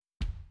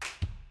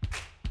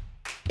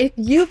If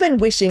you've been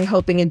wishing,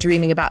 hoping, and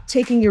dreaming about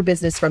taking your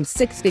business from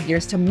 6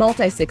 figures to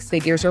multi-6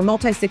 figures or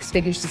multi-6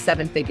 figures to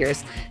 7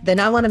 figures, then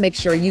I want to make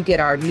sure you get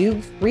our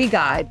new free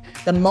guide,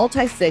 the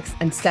multi-6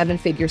 and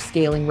 7-figure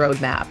scaling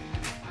roadmap.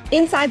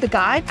 Inside the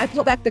guide, I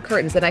pulled back the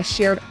curtains and I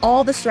shared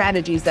all the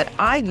strategies that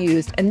I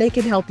used, and they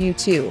can help you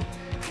too.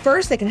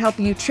 First, they can help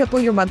you triple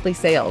your monthly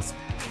sales.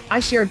 I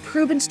shared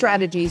proven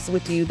strategies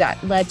with you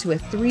that led to a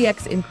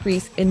 3x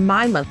increase in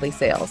my monthly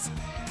sales.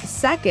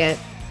 Second,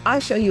 I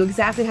show you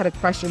exactly how to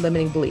crush your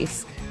limiting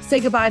beliefs.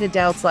 Say goodbye to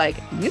doubts like,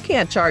 you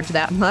can't charge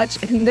that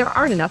much, and there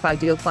aren't enough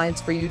ideal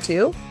clients for you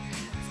too.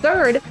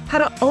 Third, how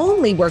to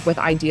only work with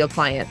ideal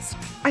clients.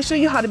 I show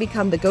you how to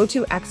become the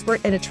go-to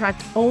expert and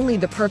attract only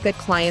the perfect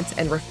clients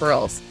and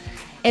referrals.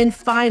 And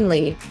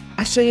finally,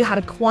 I show you how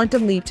to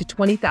quantum leap to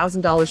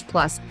 $20,000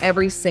 plus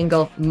every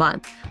single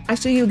month. I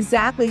show you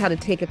exactly how to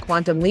take a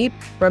quantum leap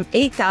from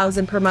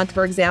 $8,000 per month,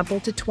 for example,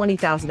 to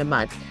 $20,000 a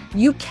month.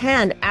 You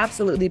can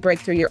absolutely break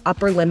through your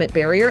upper limit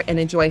barrier and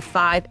enjoy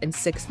 5- and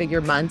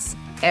 6-figure months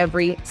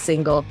every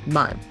single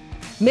month.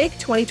 Make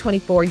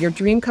 2024 your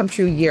dream come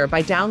true year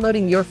by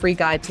downloading your free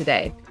guide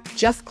today.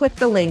 Just click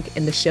the link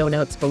in the show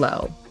notes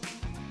below.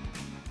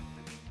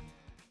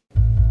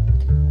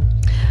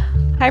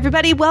 Hi,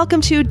 everybody.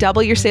 Welcome to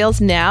Double Your Sales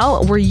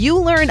Now, where you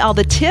learn all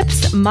the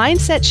tips,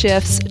 mindset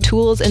shifts,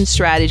 tools, and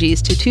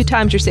strategies to 2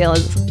 times your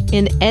sales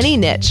in any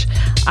niche.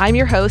 I'm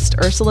your host,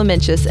 Ursula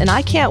Minchus, and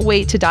I can't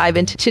wait to dive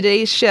into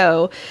today's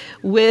show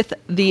with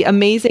the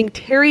amazing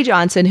Teri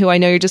Johnson, who I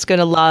know you're just going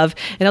to love.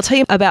 And I'll tell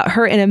you about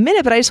her in a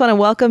minute, but I just want to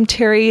welcome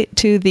Teri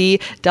to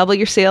the Double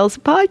Your Sales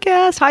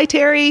podcast. Hi,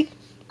 Teri.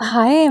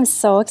 Hi, I'm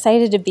so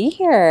excited to be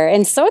here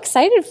and so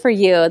excited for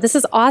you. This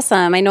is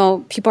awesome. I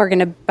know people are going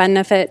to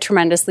benefit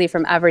tremendously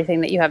from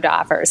everything that you have to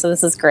offer. So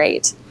this is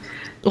great.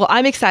 Well,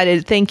 I'm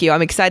excited. Thank you.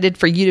 I'm excited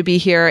for you to be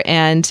here.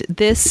 And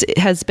this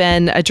has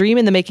been a dream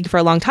in the making for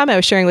a long time. I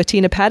was sharing with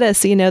Tina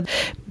Pettis,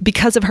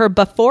 because of her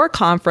Before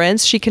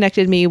conference, she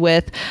connected me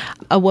with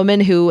a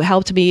woman who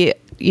helped me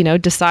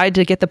decide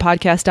to get the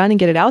podcast done and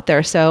get it out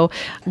there. So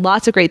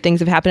lots of great things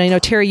have happened. I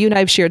know, Teri, you and I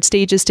have shared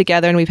stages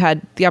together and we've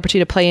had the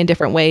opportunity to play in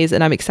different ways.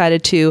 And I'm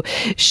excited to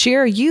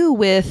share you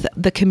with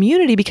the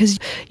community because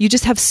you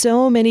just have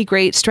so many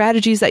great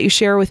strategies that you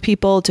share with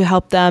people to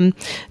help them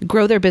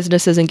grow their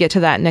businesses and get to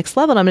that next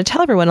level. And I'm going to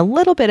tell everyone a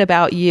little bit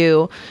about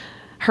you.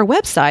 Her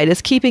website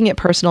is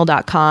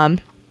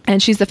keepingitpersonal.com.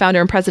 And she's the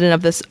founder and president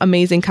of this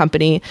amazing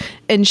company.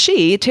 And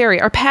she,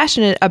 Teri, are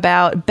passionate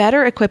about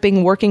better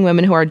equipping working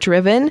women who are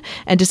driven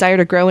and desire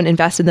to grow and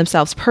invest in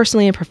themselves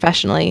personally and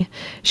professionally.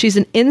 She's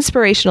an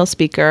inspirational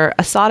speaker,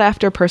 a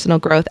sought-after personal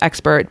growth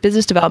expert,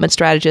 business development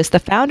strategist, the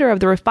founder of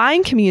the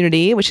Refine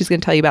community, which she's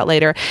going to tell you about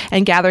later,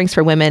 and Gatherings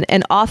for Women,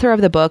 and author of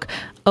the book,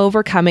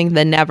 Overcoming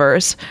the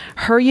Nevers.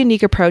 Her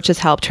unique approach has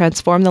helped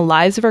transform the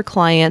lives of her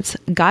clients,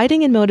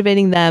 guiding and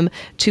motivating them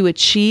to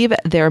achieve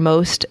their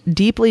most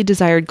deeply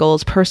desired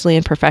goals personally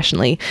and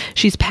professionally.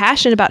 She's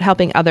passionate about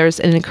helping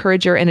others, an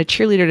encourager and a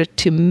cheerleader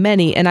to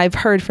many. And I've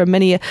heard from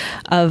many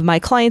of my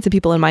clients and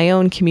people in my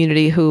own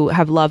community who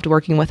have loved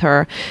working with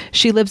her.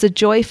 She lives a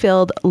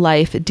joy-filled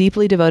life,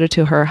 deeply devoted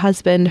to her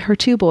husband, her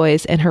 2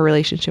 boys, and her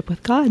relationship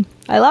with God.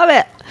 I love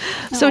it.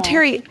 So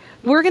Teri,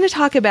 we're going to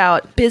talk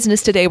about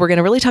business today. We're going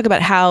to really talk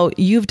about how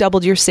you've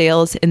doubled your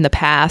sales in the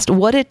past,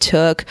 what it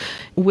took,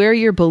 where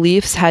your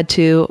beliefs had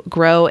to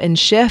grow and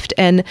shift.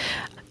 And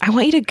I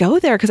want you to go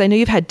there because I know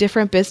you've had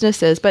different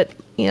businesses, but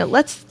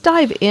let's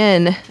dive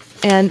in.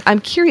 And I'm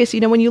curious,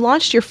 when you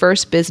launched your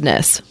first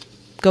business,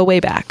 go way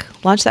back,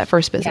 launch that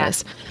first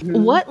business. Yeah.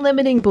 Mm-hmm. What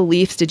limiting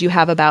beliefs did you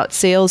have about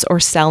sales or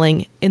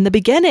selling in the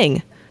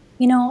beginning?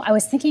 I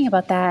was thinking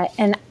about that.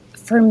 And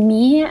for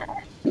me,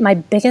 my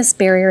biggest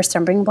barrier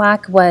stumbling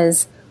block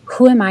was,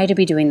 who am I to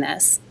be doing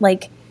this?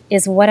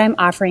 Is what I'm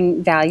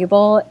offering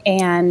valuable?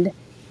 And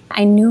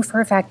I knew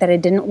for a fact that I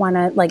didn't want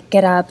to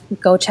get up,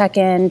 go check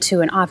in to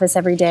an office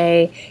every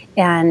day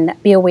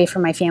and be away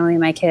from my family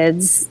and my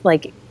kids,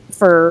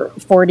 for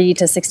 40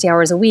 to 60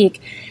 hours a week.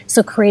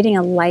 So creating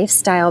a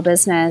lifestyle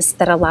business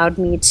that allowed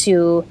me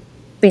to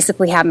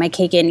basically have my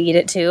cake and eat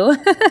it too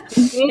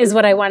is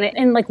what I wanted.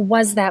 And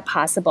was that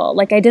possible?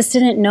 I just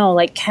didn't know,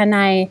 can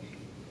I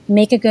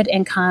make a good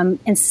income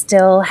and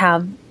still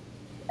have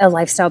a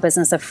lifestyle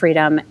business of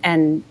freedom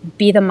and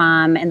be the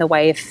mom and the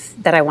wife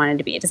that I wanted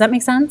to be? Does that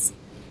make sense?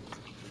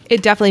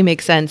 It definitely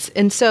makes sense.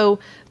 And so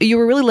you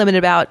were really limited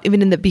about,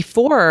 even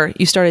before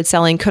you started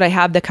selling, could I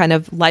have the kind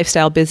of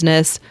lifestyle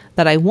business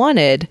that I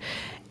wanted?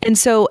 And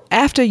so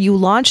after you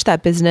launched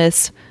that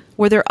business,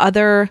 were there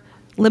other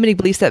limiting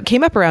beliefs that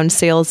came up around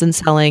sales and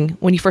selling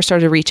when you first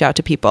started to reach out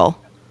to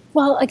people?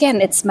 Well,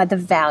 again, it's the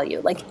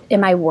value.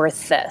 Am I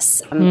worth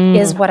this?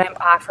 Is what I'm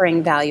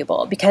offering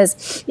valuable?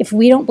 Because if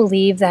we don't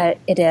believe that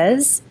it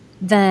is,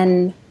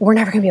 then we're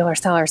never going to be able to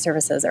sell our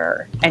services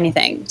or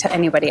anything to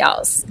anybody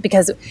else.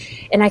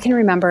 And I can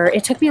remember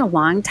it took me a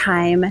long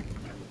time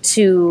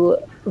to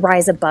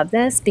rise above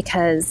this,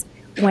 because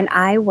when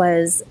I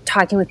was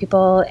talking with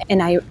people,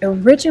 and I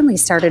originally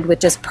started with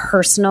just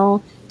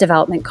personal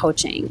development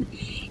coaching,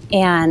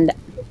 and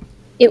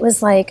it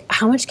was like,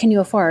 how much can you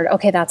afford?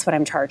 Okay, that's what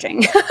I'm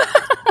charging.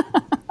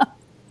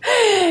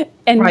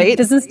 And right.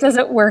 business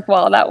doesn't work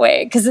well that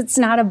way, because it's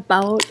not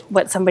about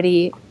what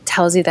somebody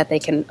tells you that they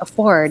can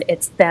afford.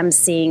 It's them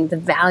seeing the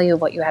value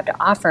of what you have to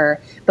offer.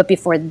 But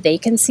before they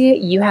can see it,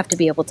 you have to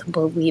be able to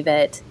believe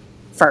it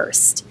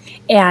first.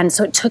 And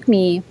so it took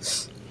me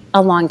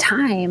a long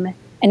time.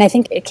 And I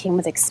think it came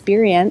with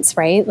experience,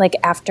 right? Like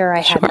after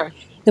I had,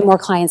 the more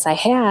clients I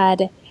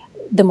had,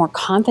 the more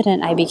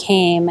confident I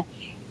became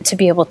to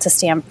be able to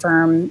stand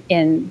firm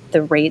in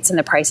the rates and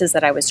the prices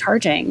that I was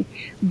charging.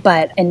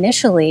 But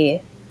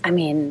initially, I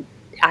mean,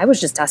 I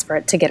was just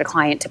desperate to get a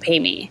client to pay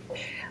me.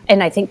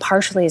 And I think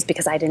partially is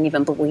because I didn't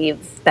even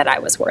believe that I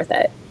was worth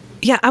it.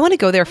 Yeah, I want to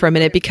go there for a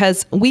minute,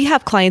 because we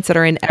have clients that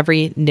are in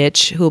every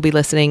niche who will be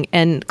listening,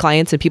 and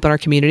clients and people in our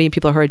community and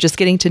people who are just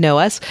getting to know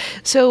us.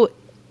 So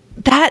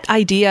that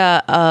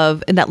idea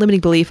of, and that limiting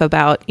belief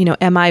about,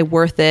 am I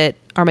worth it?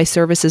 Are my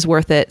services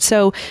worth it?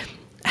 So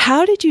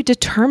how did you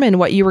determine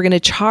what you were going to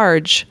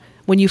charge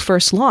when you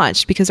first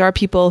launched? Because there are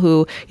people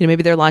who,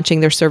 maybe they're launching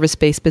their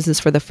service-based business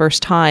for the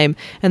first time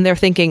and they're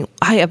thinking,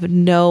 I have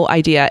no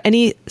idea.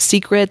 Any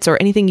secrets or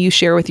anything you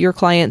share with your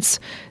clients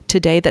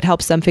today that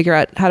helps them figure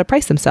out how to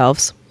price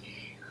themselves?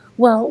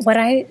 Well, what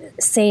I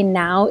say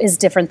now is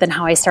different than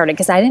how I started,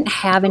 because I didn't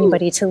have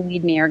anybody to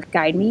lead me or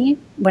guide me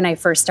when I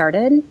first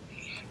started.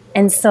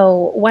 And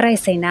so what I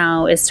say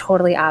now is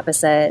totally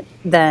opposite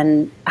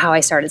than how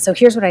I started. So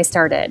here's what I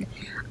started.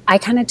 I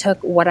kind of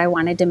took what I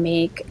wanted to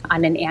make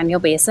on an annual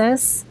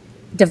basis,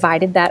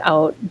 divided that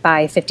out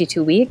by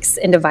 52 weeks,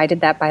 and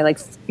divided that by like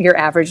your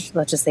average,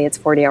 let's just say it's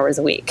 40 hours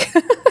a week.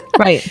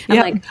 Right. I'm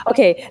like,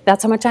 okay,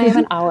 that's how much I have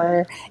an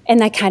hour.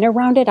 And I kind of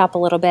rounded up a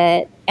little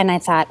bit. And I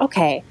thought,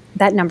 okay,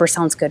 that number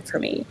sounds good for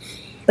me.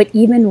 But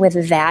even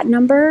with that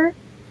number,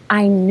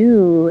 I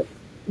knew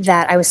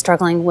that I was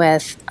struggling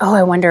with,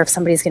 I wonder if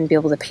somebody's going to be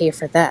able to pay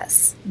for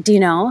this. Do you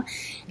know?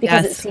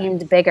 Because It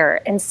seemed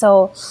bigger. And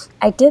so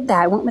I did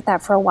that. I went with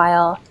that for a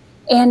while.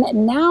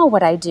 And now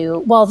what I do,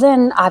 well,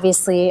 then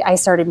obviously I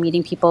started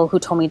meeting people who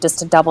told me just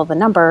to double the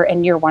number,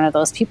 and you're one of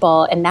those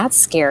people. And that's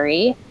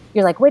scary.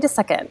 You're like, wait a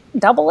second,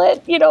 double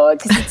it?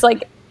 Because it's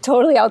like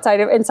totally outside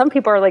of, and some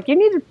people are like, you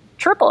need to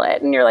triple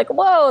it. And you're like,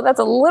 whoa, that's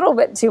a little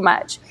bit too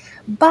much.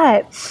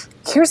 But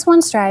here's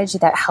one strategy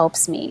that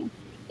helps me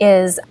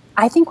is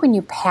I think when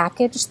you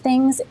package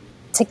things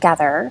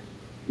together,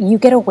 you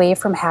get away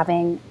from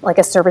having like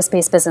a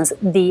service-based business,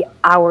 the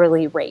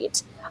hourly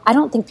rate. I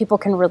don't think people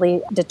can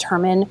really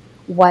determine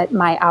what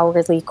my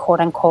hourly quote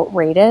unquote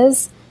rate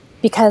is,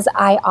 because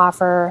I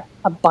offer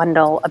a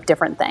bundle of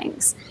different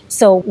things.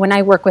 So when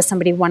I work with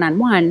somebody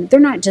one-on-one, they're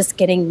not just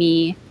getting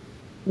me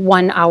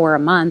 1 hour a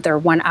month or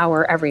 1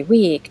 hour every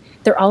week.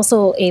 They're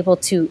also able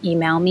to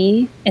email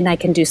me, and I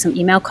can do some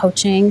email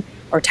coaching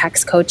or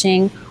text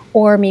coaching,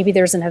 or maybe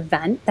there's an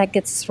event that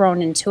gets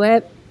thrown into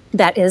it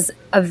that is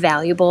a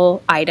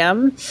valuable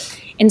item.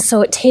 And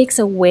so it takes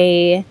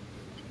away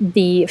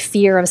the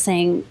fear of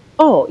saying,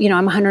 I'm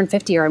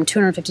 $150 or I'm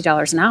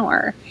 $250 an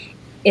hour.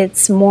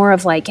 It's more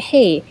of like,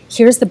 hey,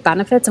 here's the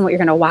benefits and what you're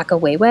going to walk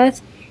away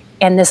with,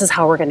 and this is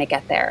how we're going to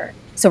get there.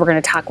 So we're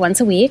going to talk once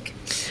a week.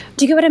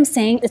 Do you get what I'm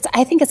saying?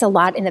 I think it's a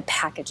lot in the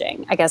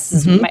packaging, I guess,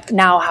 is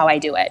now how I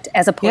do it,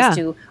 as opposed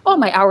to,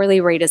 my hourly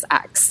rate is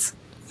X.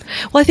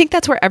 Well, I think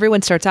that's where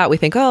everyone starts out. We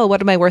think, what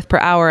am I worth per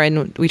hour?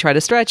 And we try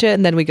to stretch it.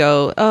 And then we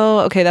go,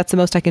 okay, that's the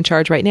most I can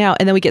charge right now.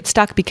 And then we get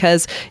stuck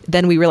because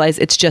then we realize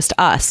it's just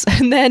us.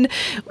 And then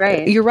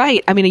You're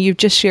right. I mean, you've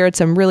just shared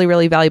some really,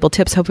 really valuable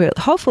tips.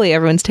 Hopefully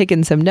everyone's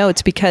taken some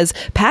notes, because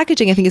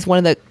packaging, I think, is one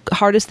of the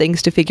hardest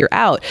things to figure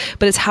out.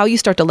 But it's how you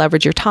start to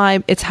leverage your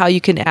time. It's how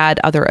you can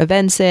add other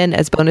events in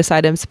as bonus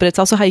items. But it's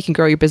also how you can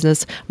grow your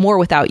business more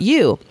without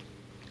you.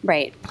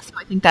 Right. So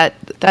I think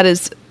that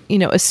is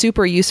a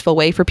super useful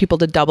way for people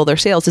to double their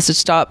sales, is to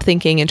stop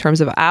thinking in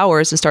terms of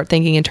hours and start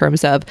thinking in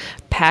terms of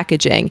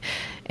packaging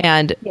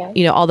and,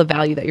 all the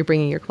value that you're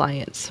bringing your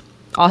clients.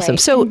 Awesome. Right.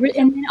 So,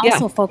 and then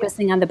also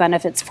focusing on the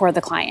benefits for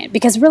the client,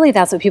 because really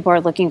that's what people are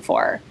looking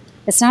for.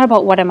 It's not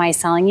about what am I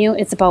selling you?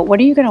 It's about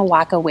what are you going to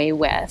walk away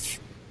with,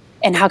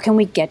 and how can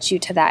we get you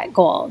to that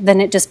goal?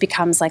 Then it just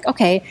becomes like,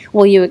 okay,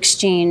 will you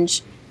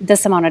exchange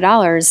this amount of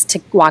dollars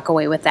to walk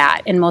away with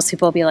that? And most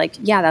people will be like,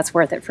 yeah, that's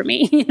worth it for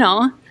me,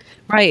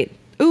 Right.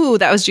 Ooh,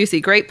 that was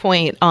juicy. Great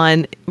point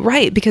on,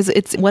 right, because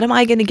it's, what am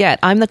I going to get?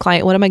 I'm the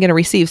client. What am I going to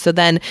receive? So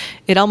then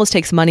it almost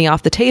takes money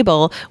off the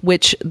table,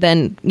 which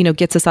then,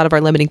 gets us out of our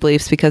limiting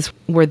beliefs, because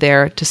we're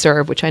there to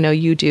serve, which I know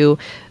you do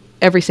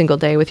every single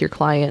day with your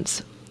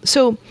clients.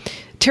 So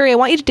Teri, I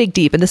want you to dig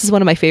deep. And this is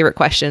one of my favorite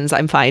questions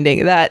I'm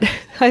finding that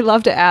I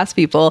love to ask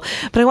people,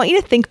 but I want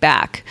you to think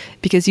back,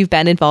 because you've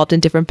been involved in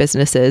different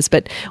businesses.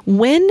 But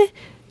when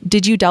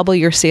did you double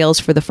your sales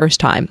for the first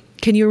time?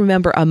 Can you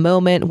remember a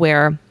moment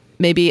where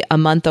maybe a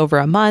month over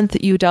a month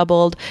you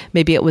doubled?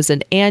 Maybe it was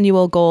an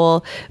annual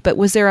goal. But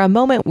was there a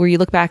moment where you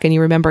look back and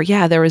you remember,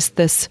 there was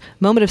this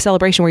moment of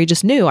celebration where you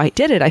just knew, I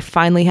did it. I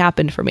finally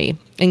happened for me.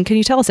 And can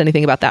you tell us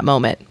anything about that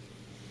moment?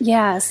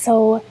 Yeah.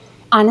 So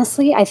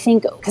Honestly, I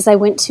think because I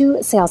went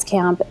to sales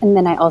camp and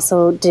then I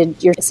also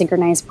did your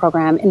synchronized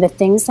program, and the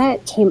things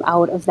that came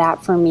out of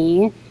that for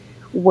me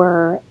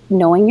were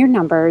knowing your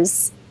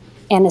numbers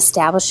and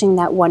establishing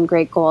that one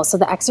great goal. So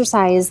the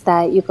exercise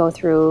that you go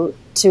through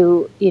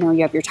to, you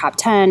have your top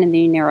 10 and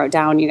then you narrow it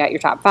down, you got your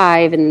top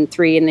 5 and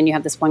 3, and then you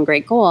have this one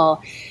great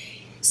goal.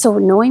 So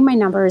knowing my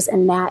numbers,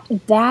 and that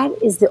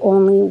is the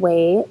only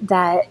way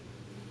that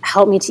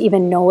helped me to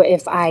even know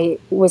if I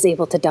was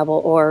able to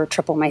double or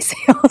triple my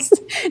sales.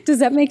 Does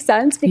that make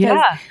sense?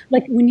 Because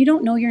like when you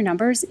don't know your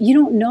numbers, you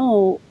don't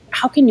know,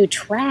 how can you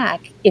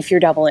track if you're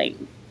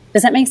doubling?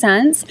 Does that make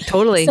sense?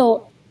 Totally.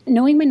 So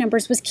knowing my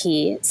numbers was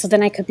key. So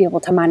then I could be able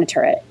to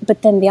monitor it.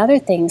 But then the other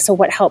thing, so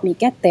what helped me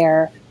get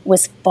there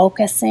was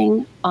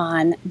focusing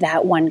on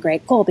that one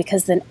great goal,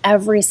 because then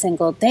every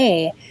single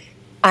day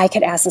I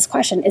could ask this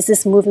question, is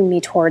this moving me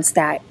towards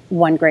that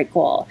one great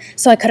goal?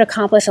 So I could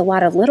accomplish a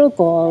lot of little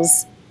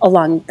goals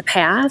along the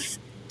path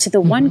to the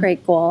one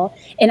great goal.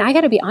 And I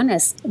got to be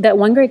honest, that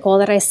one great goal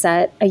that I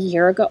set a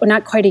year ago,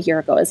 not quite a year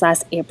ago, it was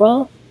last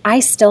April, I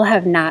still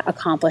have not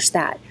accomplished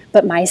that.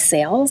 But my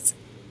sales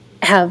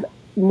have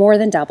more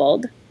than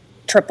doubled,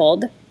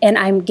 tripled, and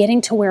I'm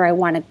getting to where I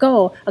want to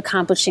go,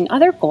 accomplishing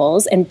other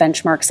goals and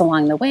benchmarks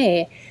along the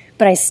way.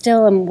 But I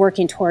still am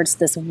working towards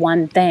this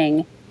one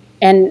thing.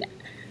 And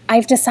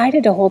I've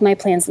decided to hold my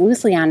plans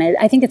loosely on it.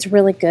 I think it's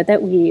really good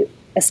that we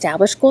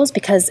establish goals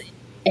because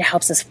it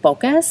helps us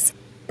focus.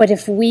 But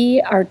if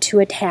we are too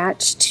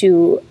attached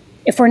to,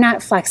 if we're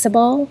not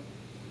flexible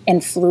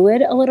and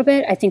fluid a little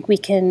bit, I think we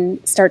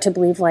can start to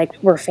believe like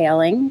we're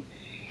failing.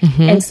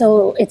 And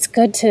so it's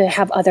good to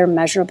have other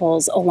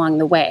measurables along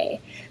the way.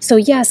 So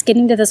yes,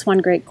 getting to this one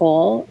great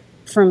goal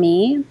for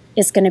me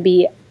is going to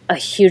be a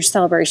huge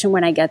celebration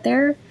when I get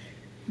there.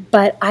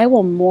 But I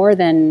will more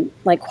than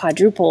like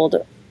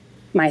quadrupled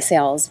my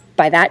sales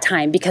by that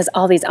time, because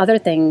all these other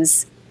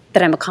things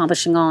that I'm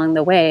accomplishing along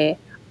the way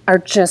are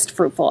just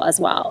fruitful as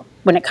well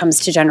when it comes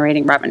to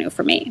generating revenue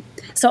for me.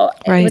 So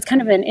It was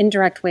kind of an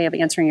indirect way of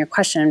answering your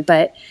question,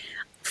 but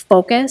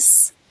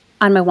focus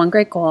on my one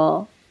great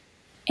goal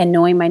and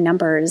knowing my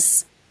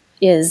numbers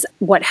is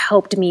what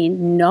helped me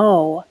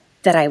know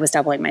that I was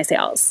doubling my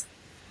sales.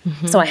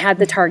 So I had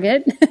the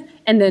target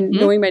and then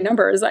knowing my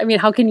numbers. I mean,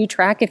 how can you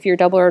track if you're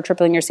doubling or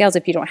tripling your sales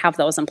if you don't have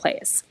those in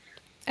place?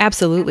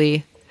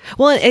 Absolutely.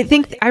 Well, I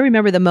think I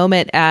remember the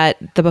moment at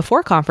the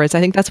Before conference. I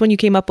think that's when you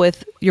came up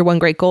with your one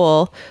great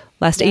goal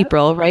last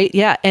April, right?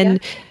 Yeah. And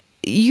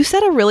you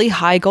set a really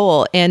high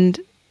goal and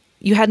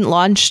you hadn't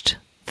launched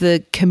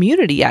the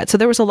community yet. So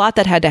there was a lot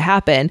that had to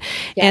happen.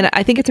 And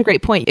I think it's a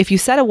great point. If you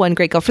set a one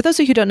great goal, for those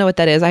of you who don't know what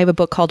that is, I have a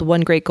book called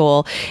One Great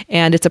Goal,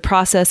 and it's a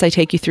process I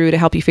take you through to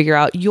help you figure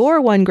out your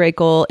one great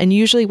goal. And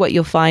usually what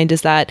you'll find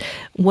is that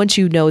once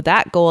you know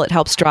that goal, it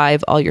helps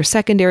drive all your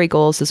secondary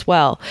goals as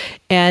well.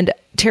 And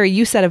Teri,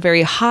 you set a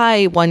very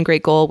high one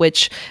great goal,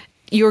 which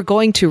you're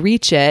going to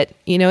reach it,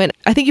 and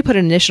I think you put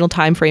an initial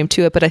time frame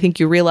to it, but I think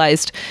you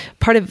realized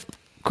part of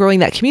growing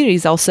that community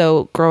is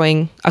also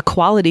growing a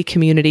quality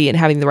community and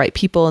having the right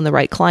people and the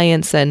right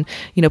clients and,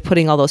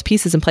 putting all those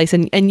pieces in place.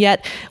 And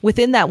yet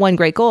within that one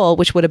great goal,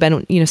 which would have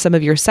been, some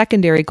of your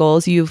secondary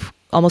goals, you've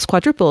almost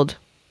quadrupled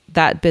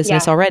that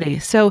business already.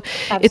 So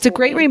It's a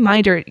great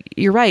reminder,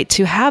 you're right,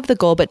 to have the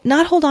goal, but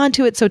not hold on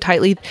to it so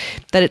tightly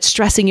that it's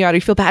stressing you out or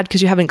you feel bad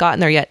because you haven't gotten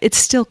there yet. It's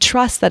still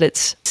trust that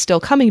it's still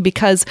coming,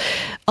 because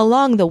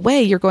along the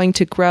way, you're going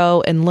to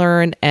grow and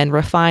learn and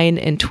refine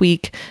and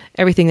tweak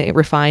everything that you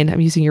refine.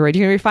 I'm using your word.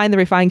 You're going to refine the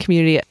refined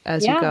community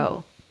as you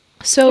go.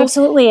 So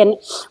absolutely. And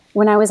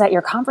when I was at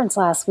your conference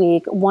last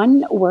week,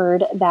 one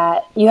word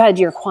that you had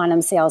your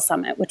Quantum Sales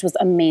Summit, which was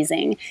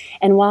amazing.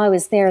 And while I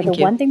was there,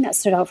 one thing that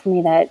stood out for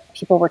me that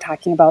people were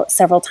talking about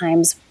several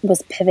times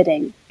was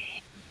pivoting.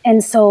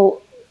 And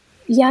so,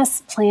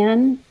 yes,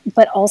 plan,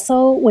 but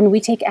also when we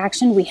take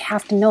action, we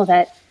have to know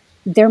that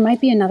there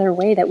might be another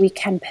way that we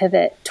can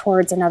pivot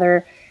towards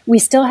another. We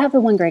still have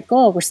the one great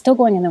goal. We're still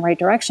going in the right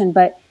direction,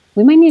 but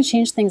we might need to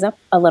change things up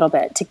a little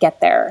bit to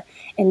get there.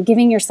 And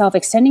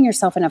extending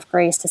yourself enough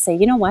grace to say,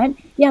 you know what?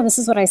 Yeah, this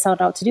is what I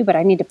set out to do, but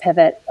I need to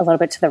pivot a little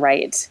bit to the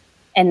right.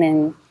 And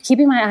then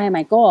keeping my eye on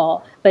my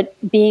goal, but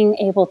being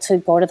able to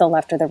go to the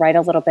left or the right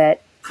a little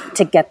bit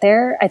to get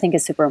there, I think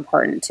is super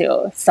important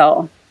too.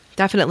 So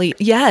definitely.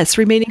 Yes.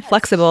 Remaining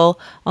flexible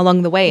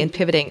along the way and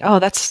pivoting. Oh,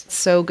 that's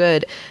so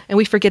good. And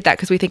we forget that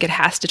because we think it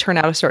has to turn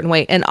out a certain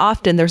way. And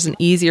often there's an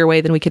easier way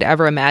than we could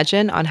ever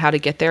imagine on how to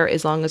get there,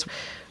 as long as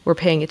we're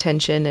paying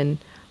attention and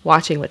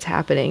watching what's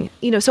happening.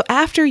 So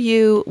after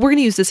we're going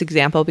to use this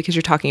example because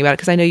you're talking about it,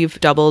 because I know you've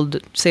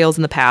doubled sales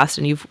in the past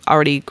and you've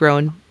already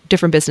grown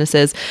different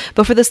businesses.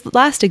 But for this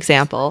last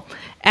example,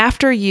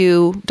 after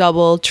you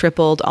doubled,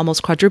 tripled,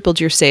 almost quadrupled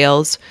your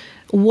sales,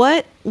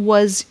 what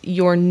was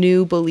your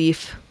new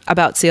belief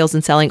about sales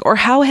and selling, or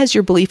how has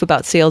your belief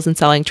about sales and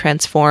selling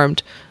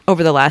transformed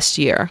over the last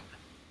year?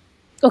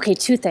 Okay,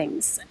 two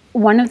things.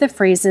 One of the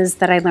phrases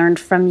that I learned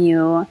from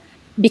you,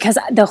 because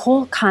the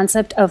whole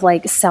concept of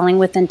like selling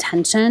with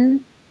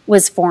intention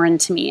was foreign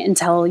to me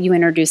until you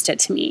introduced it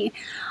to me.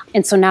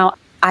 And so now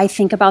I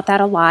think about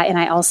that a lot. And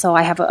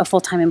I have a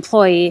full-time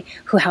employee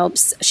who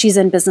helps. She's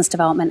in business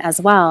development as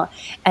well.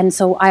 And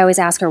so I always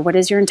ask her, what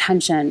is your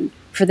intention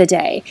for the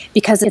day?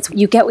 Because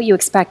you get what you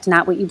expect,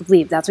 not what you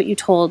believe. That's what you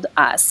told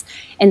us.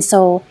 And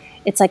so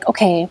it's like,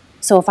 okay,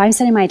 so if I'm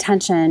setting my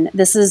intention,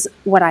 this is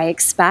what I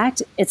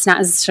expect. It's not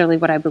necessarily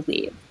what I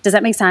believe. Does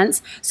that make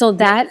sense? So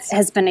that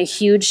has been a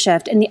huge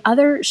shift. And the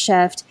other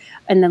shift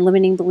and the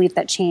limiting belief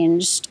that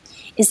changed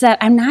is that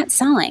I'm not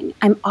selling.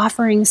 I'm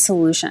offering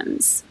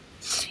solutions.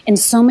 And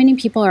so many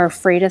people are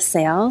afraid of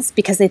sales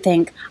because they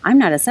think, I'm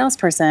not a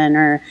salesperson,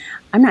 or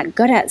I'm not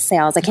good at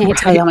sales. I can't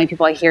tell you how many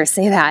people I hear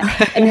say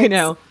that. And I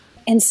know.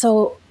 And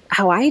so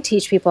how I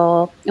teach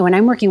people, and when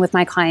I'm working with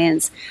my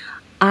clients,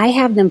 I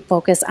have them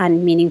focus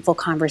on meaningful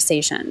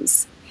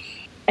conversations.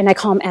 And I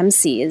call them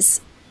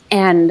MCs.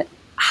 And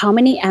how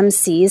many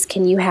MCs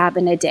can you have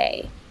in a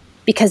day?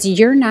 Because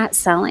you're not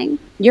selling,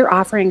 you're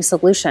offering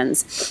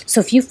solutions.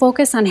 So if you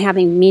focus on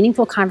having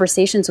meaningful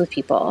conversations with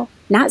people,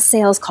 not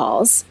sales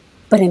calls,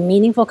 but a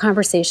meaningful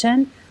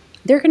conversation,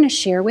 they're going to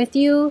share with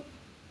you,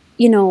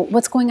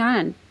 what's going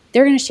on.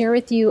 They're going to share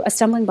with you a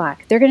stumbling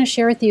block. They're going to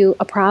share with you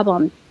a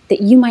problem that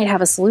you might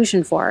have a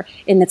solution for.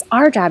 And it's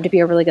our job to be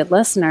a really good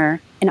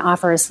listener and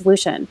offer a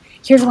solution.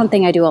 Here's one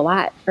thing I do a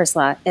lot,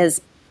 Ursula,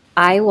 is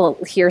I will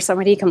hear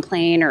somebody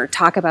complain or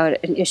talk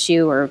about an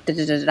issue or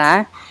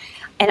da-da-da-da-da,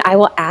 and I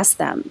will ask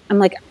them, I'm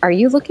like, are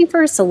you looking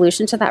for a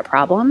solution to that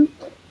problem?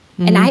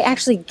 Mm-hmm. And I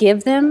actually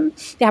give them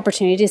the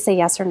opportunity to say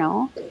yes or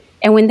no.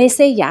 And when they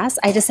say yes,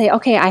 I just say,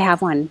 okay, I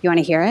have one. You want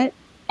to hear it?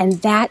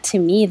 And that to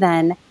me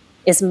then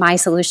is my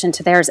solution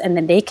to theirs. And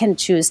then they can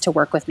choose to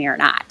work with me or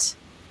not.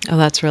 Oh,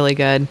 that's really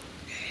good.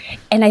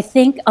 And I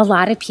think a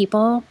lot of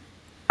people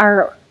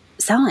are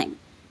selling.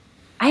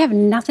 I have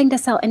nothing to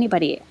sell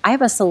anybody. I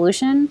have a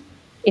solution.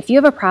 If you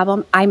have a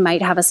problem, I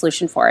might have a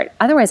solution for it.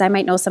 Otherwise, I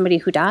might know somebody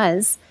who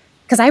does.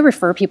 Because I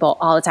refer people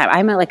all the time.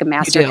 I'm like a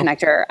master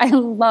connector. I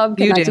love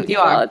connecting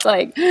people. It's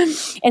like,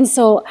 and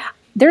so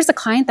there's a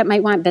client that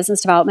might want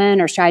business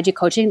development or strategy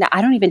coaching that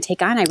I don't even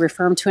take on. I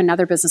refer them to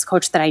another business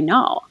coach that I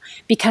know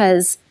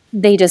because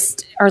they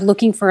just are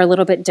looking for a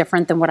little bit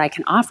different than what I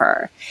can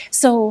offer.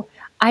 So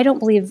I don't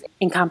believe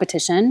in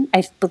competition.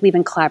 I believe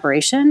in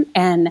collaboration.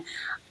 And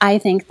I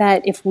think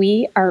that if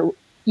we are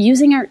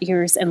using our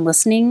ears and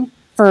listening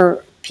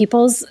for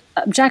people's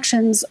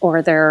objections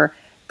or their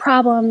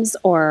problems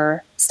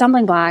or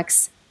stumbling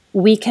blocks,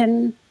 we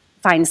can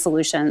find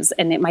solutions.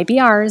 And it might be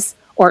ours,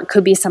 or it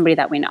could be somebody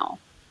that we know.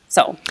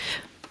 So,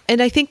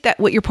 and I think that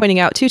what you're pointing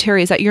out too,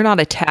 Teri, is that you're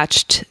not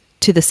attached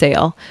to the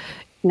sale.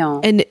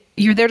 No. And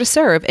you're there to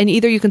serve, and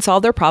either you can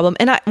solve their problem.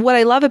 And what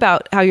I love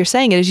about how you're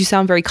saying it is you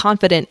sound very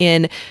confident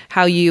in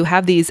how you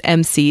have these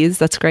MCs.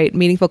 That's great.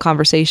 Meaningful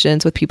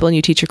conversations with people, and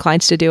you teach your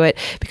clients to do it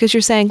because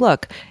you're saying,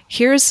 look,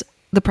 here's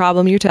the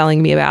problem you're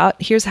telling me about.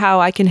 Here's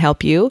how I can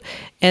help you.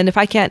 And if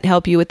I can't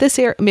help you with this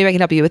area, maybe I can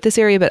help you with this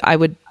area, but I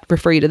would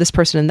refer you to this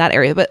person in that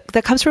area. But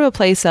that comes from a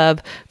place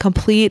of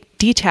complete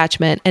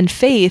detachment and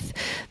faith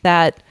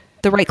that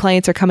the right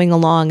clients are coming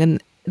along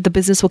and the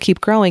business will keep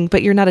growing,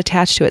 but you're not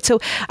attached to it. So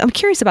I'm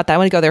curious about that. I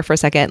want to go there for a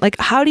second. Like,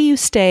 how do you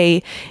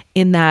stay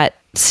in that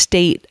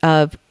state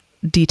of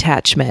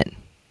detachment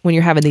when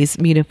you're having these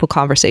meaningful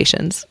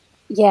conversations?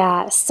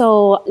 Yeah.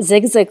 So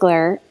Zig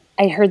Ziglar,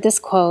 I heard this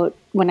quote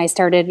when I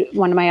started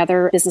one of my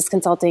other business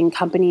consulting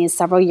companies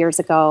several years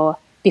ago.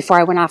 Before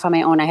I went off on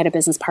my own, I had a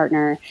business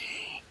partner,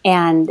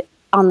 and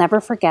I'll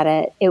never forget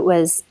it. It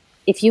was,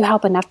 if you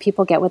help enough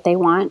people get what they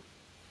want,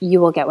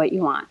 you will get what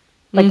you want.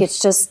 Like, it's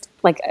just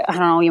like, I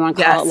don't know, you want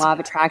to call it law of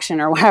attraction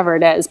or whatever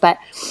it is, but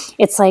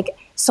it's like,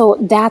 so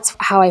that's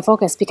how I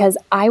focus, because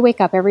I wake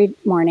up every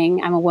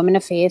morning. I'm a woman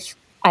of faith.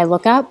 I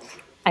look up,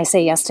 I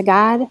say yes to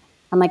God.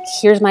 I'm like,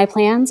 here's my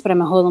plans, but I'm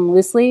going to hold them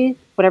loosely.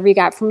 Whatever you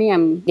got for me,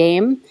 I'm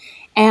game.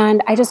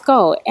 And I just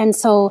go. And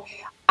so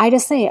I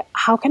just say,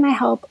 how can I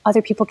help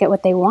other people get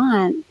what they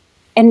want?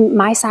 And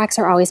my socks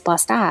are always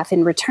blessed off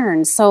in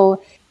return.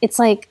 So it's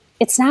like,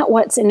 it's not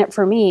what's in it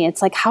for me.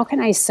 It's like, how can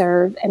I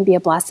serve and be a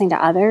blessing to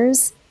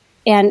others?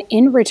 And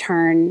in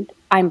return,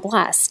 I'm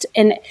blessed.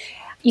 And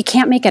you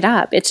can't make it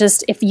up. It's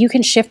just, if you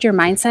can shift your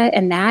mindset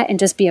and that and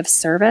just be of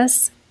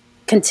service,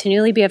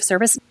 continually be of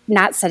service,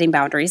 not setting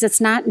boundaries. It's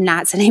not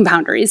setting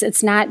boundaries.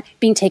 It's not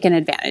being taken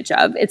advantage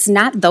of. It's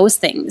not those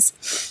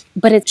things.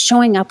 But it's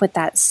showing up with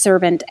that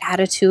servant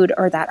attitude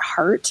or that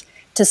heart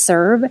to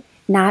serve,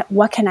 not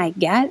what can I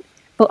get,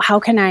 but how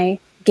can I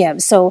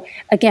give. So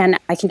again,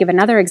 I can give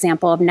another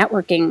example of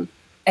networking.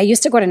 I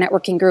used to go to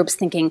networking groups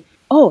thinking,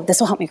 oh, this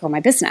will help me grow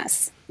my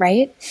business,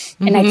 right?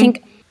 Mm-hmm. And I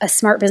think a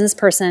smart business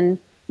person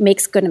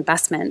makes good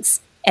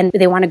investments and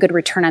they want a good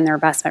return on their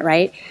investment,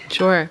 right?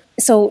 Sure.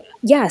 So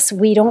yes,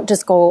 we don't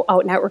just go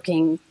out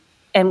networking,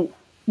 and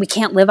we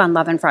can't live on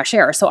love and fresh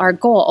air. So our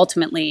goal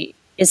ultimately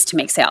is to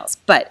make sales.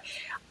 But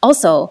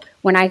also,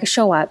 when I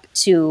show up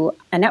to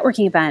a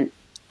networking event,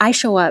 I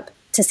show up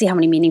to see how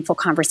many meaningful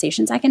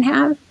conversations I can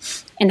have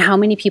and how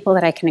many people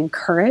that I can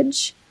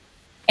encourage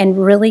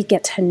and really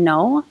get to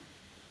know.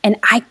 And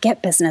I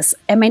get business.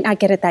 I might not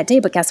get it that day,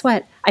 but guess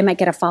what? I might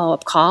get a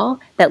follow-up call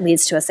that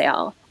leads to a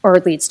sale. or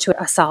leads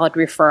to a solid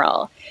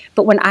referral.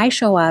 But when I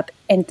show up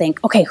and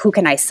think, okay, who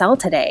can I sell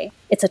today?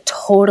 It's a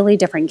totally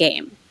different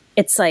game.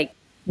 It's like,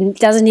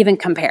 doesn't even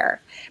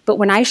compare. But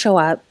when I show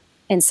up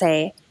and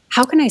say,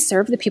 how can I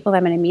serve the people that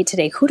I'm going to meet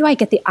today? Who do I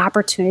get the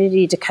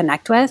opportunity to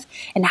connect with?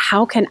 And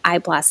how can I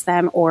bless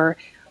them? Or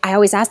I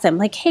always ask them,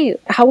 like, hey,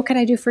 what can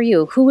I do for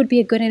you? Who would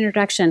be a good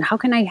introduction? How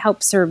can I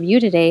help serve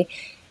you today?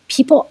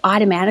 People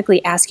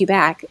automatically ask you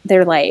back.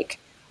 They're like,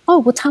 oh,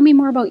 well, tell me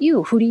more about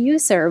you. Who do you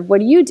serve?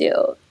 What do you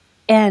do?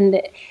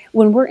 And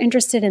when we're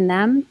interested in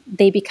them,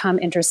 they become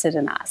interested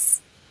in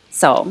us.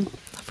 So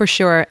for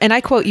sure. And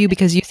I quote you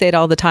because you say it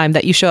all the time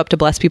that you show up to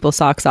bless people's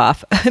socks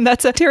off. And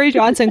that's a Teri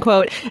Johnson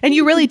quote. And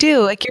you really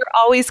do. Like, you're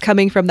always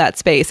coming from that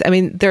space. I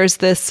mean, there's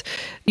this,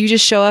 you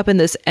just show up in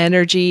this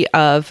energy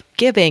of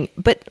giving,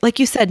 but like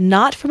you said,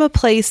 not from a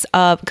place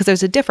of, because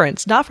there's a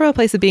difference, not from a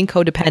place of being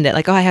codependent,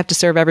 like, oh, I have to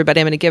serve everybody,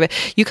 I'm going to give it.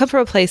 You come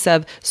from a place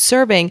of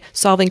serving,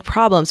 solving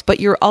problems,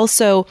 but you're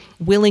also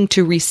willing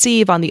to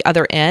receive on the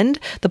other end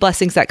the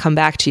blessings that come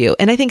back to you.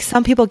 And I think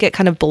some people get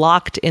kind of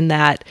blocked in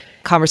that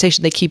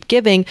conversation. They keep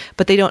giving,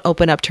 but they don't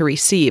open up to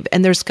receive.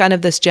 And there's kind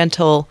of this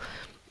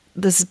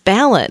this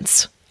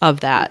balance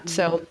of that.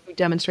 So we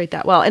demonstrate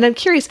that well. And I'm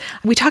curious,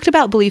 we talked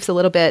about beliefs a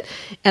little bit,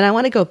 and I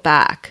want to go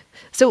back.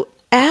 So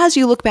as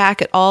you look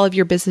back at all of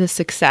your business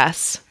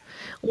success,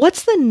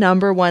 what's the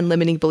number one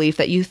limiting belief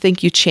that you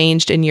think you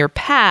changed in your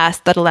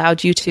past that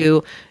allowed you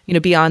to,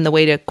 be on the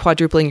way to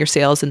quadrupling your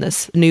sales in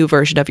this new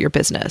version of your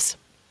business?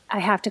 I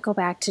have to go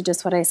back to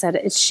just what I said.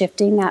 It's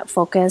shifting that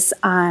focus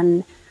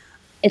on,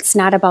 it's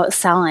not about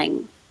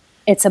selling.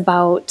 It's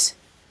about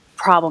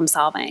problem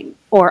solving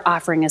or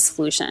offering a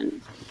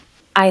solution.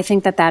 I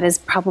think that has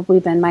probably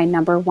been my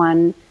number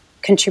one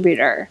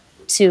contributor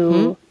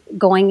to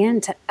going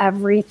into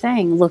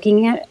everything,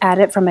 looking at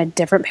it from a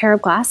different pair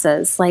of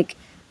glasses. Like,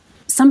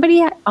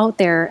 somebody out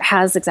there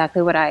has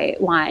exactly what I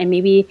want. And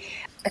maybe,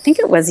 I think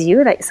it was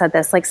you that said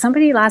this, like,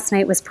 somebody last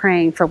night was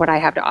praying for what I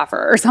have to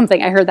offer or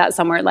something. I heard that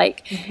somewhere.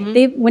 Like,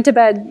 they went to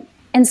bed.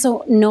 And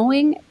so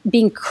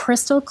being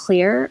crystal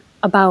clear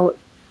about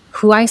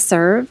who I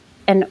serve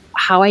and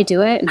how I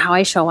do it and how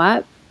I show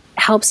up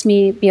helps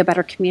me be a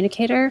better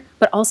communicator,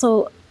 but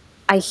also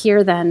I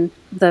hear then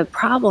the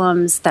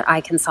problems that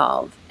I can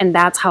solve. And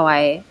that's how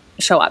I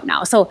show up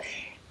now. So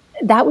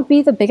that would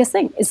be the biggest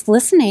thing, is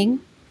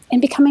listening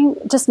and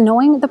just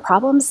knowing the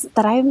problems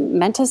that I'm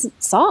meant to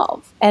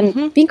solve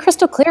and being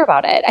crystal clear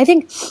about it. I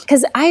think,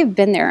 because I've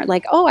been there,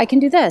 like, oh, I can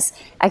do this,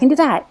 I can do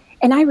that.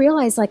 And I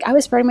realized, like, I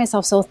was spreading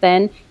myself so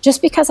thin.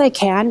 Just because I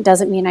can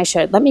doesn't mean I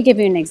should. Let me give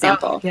you an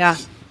example.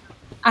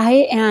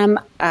 I am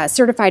a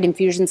certified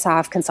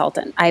Infusionsoft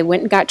consultant. I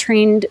went and got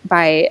trained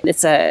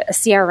it's a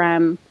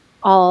CRM,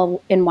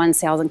 all-in-one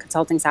sales and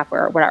consulting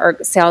software, or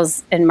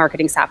sales and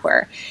marketing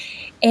software.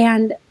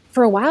 And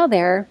for a while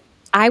there,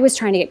 I was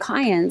trying to get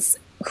clients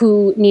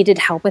who needed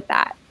help with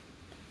that.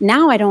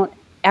 Now I don't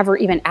ever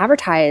even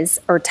advertise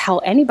or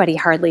tell anybody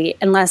hardly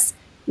unless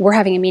we're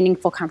having a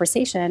meaningful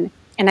conversation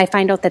and I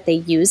find out that they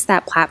use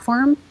that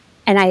platform,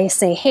 and I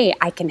say, hey,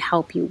 I can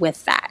help you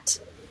with that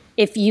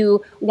if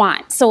you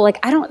want. So, like,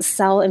 I don't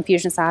sell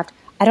Infusionsoft.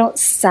 I don't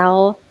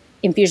sell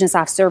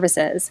Infusionsoft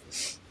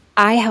services.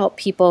 I help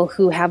people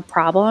who have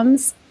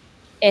problems,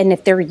 and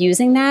if they're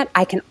using that,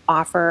 I can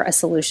offer a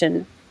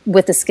solution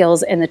with the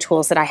skills and the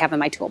tools that I have in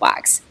my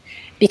toolbox.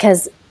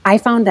 Because I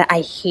found that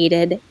I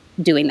hated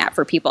doing that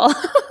for people.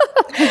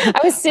 I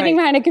was sitting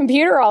behind a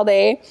computer all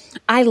day.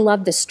 I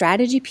love the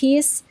strategy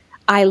piece.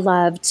 I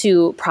love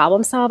to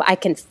problem solve. I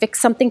can fix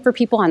something for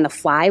people on the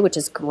fly, which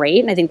is great.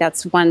 And I think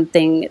that's one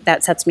thing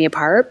that sets me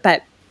apart.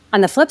 But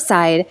on the flip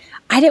side,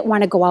 I didn't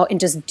want to go out and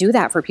just do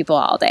that for people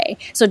all day.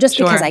 So just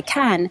because I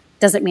can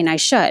doesn't mean I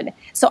should.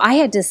 So I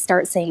had to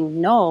start saying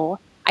no.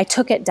 I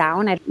took it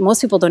down. Most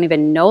people don't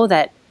even know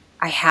that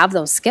I have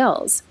those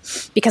skills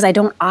because I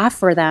don't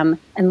offer them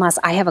unless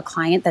I have a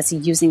client that's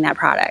using that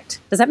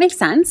product. Does that make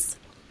sense?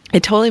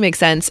 It totally makes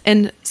sense.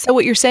 And so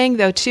what you're saying,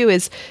 though, too,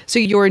 is so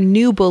your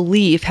new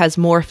belief has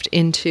morphed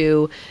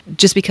into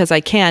just because I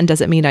can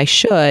doesn't mean I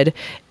should.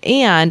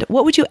 And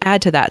what would you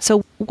add to that?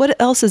 So what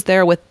else is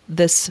there with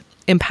this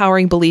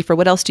empowering belief, or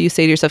what else do you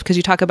say to yourself? Because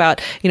you talk about,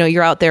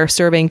 you're out there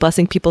serving,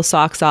 blessing people's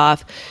socks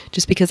off.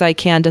 Just because I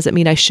can doesn't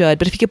mean I should.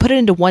 But if you could put it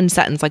into one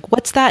sentence, like,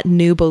 what's that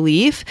new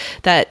belief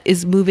that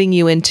is moving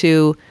you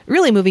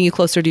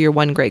closer to your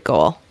one great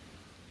goal?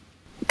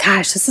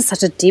 Gosh, this is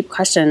such a deep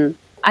question.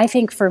 I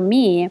think for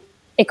me,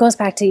 it goes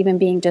back to even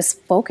being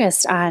just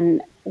focused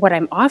on what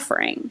I'm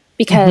offering.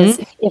 Because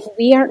if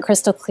we aren't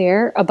crystal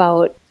clear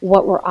about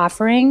what we're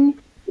offering,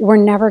 we're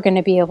never going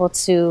to be able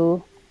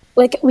to,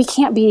 we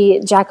can't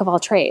be jack of all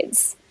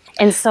trades.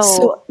 And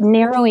so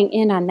narrowing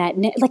in on that,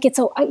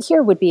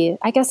 here would be,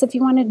 I guess, if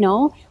you want to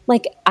know,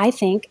 I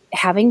think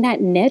having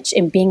that niche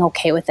and being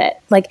okay with it.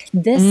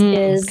 This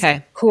is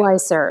who I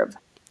serve.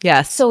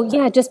 Yes. So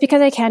yeah, just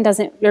because I can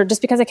doesn't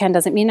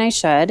mean I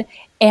should.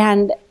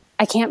 And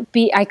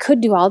I could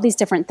do all these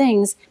different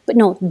things, but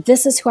no,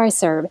 this is who I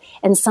serve.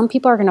 And some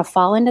people are going to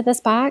fall into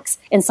this box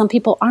and some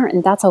people aren't,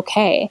 and that's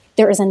okay.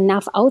 There is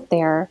enough out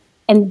there.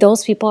 And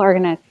those people are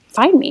going to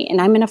find me and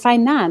I'm going to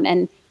find them.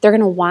 And they're going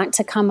to want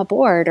to come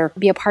aboard or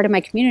be a part of my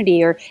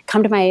community or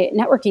come to my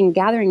networking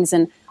gatherings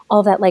and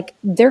all that. Like,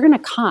 they're going to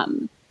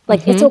come.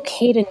 Like, it's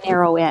okay to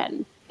narrow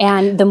in.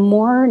 And the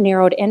more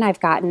narrowed in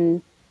I've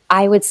gotten,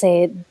 I would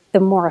say the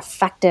more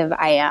effective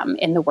I am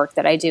in the work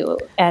that I do.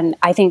 And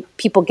I think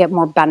people get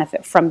more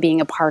benefit from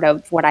being a part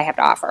of what I have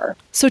to offer.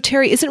 So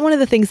Teri, isn't one of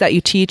the things that you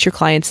teach your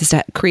clients is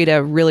to create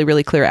a really,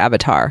 really clear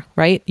avatar,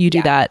 right? You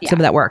do some of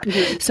that work.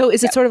 So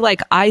is it sort of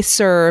like I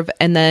serve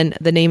and then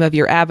the name of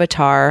your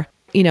avatar,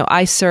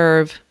 I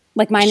serve.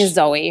 Like mine is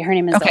Zoe. Her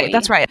name is Zoe. Okay,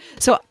 that's right.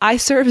 So I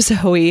serve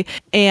Zoe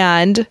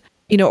and,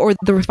 or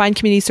the refined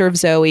community serves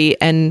Zoe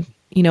and,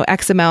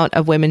 X amount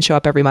of women show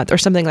up every month or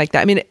something like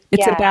that. I mean,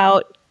 it's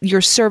about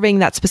you're serving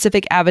that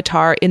specific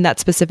avatar in that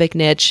specific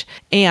niche,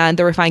 and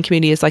the refined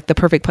community is like the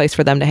perfect place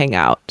for them to hang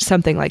out,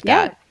 something like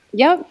that.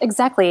 Yep,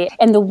 exactly.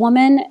 And the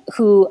woman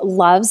who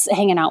loves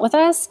hanging out with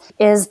us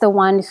is the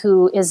one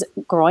who is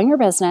growing her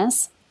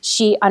business.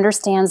 She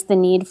understands the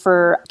need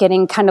for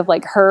getting kind of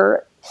like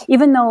her,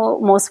 even though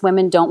most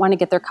women don't want to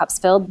get their cups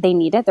filled, they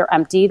need it. They're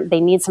empty. They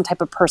need some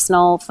type of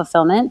personal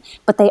fulfillment,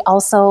 but they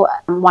also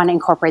want to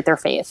incorporate their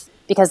faith.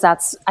 Because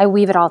I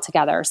weave it all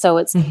together. So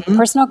it's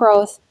personal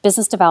growth,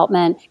 business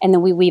development, and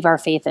then we weave our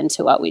faith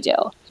into what we do.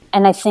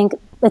 And I think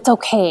it's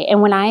okay.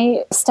 And when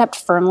I stepped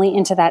firmly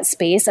into that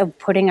space of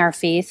putting our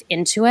faith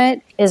into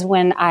it is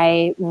when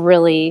I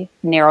really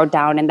narrowed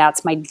down, and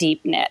that's my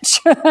deep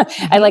niche.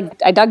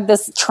 I dug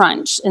this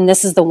trench, and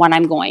this is the one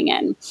I'm going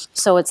in.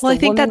 So it's I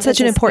think that's such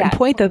an important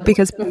point, though,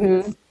 because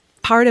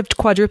part of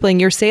quadrupling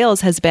your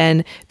sales has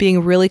been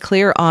being really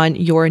clear on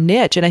your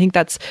niche. And I think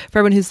that's, for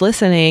everyone who's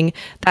listening,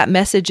 that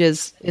message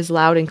is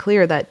loud and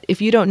clear that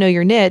if you don't know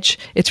your niche,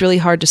 it's really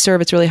hard to serve.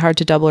 It's really hard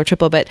to double or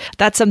triple. But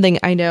that's something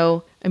I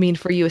know,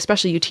 for you,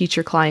 especially you teach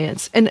your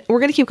clients. And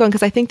we're going to keep going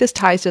because I think this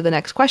ties to the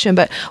next question.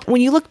 But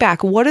when you look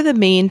back, what are the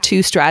main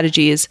two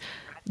strategies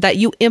that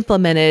you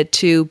implemented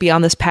to be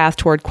on this path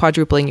toward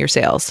quadrupling your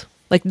sales?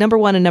 Like number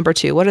one and number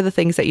two, what are the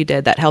things that you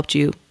did that helped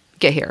you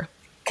get here?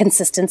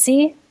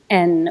 Consistency.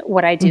 And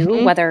what I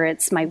do, whether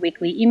it's my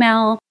weekly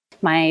email,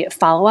 my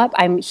follow-up.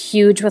 I'm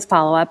huge with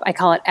follow-up. I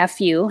call it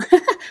FU,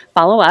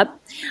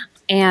 follow-up.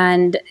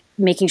 And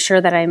making sure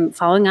that I'm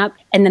following up.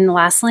 And then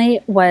lastly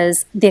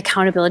was the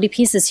accountability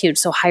piece is huge.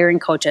 So hiring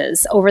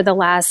coaches. Over the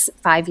last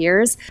 5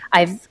 years,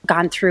 I've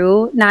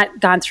not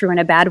gone through in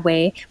a bad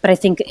way, but I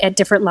think at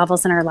different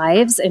levels in our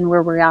lives and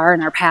where we are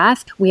in our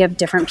path, we have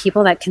different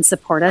people that can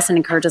support us and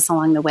encourage us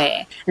along the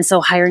way. And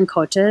so hiring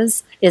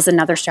coaches is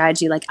another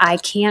strategy. Like, I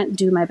can't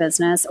do my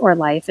business or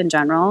life in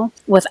general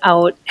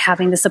without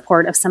having the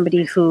support of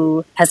somebody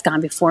who has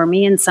gone before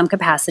me in some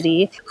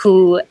capacity,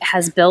 who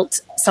has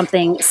built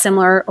something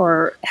similar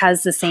or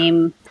has the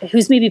same,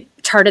 who's maybe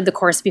charted the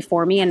course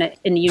before me in a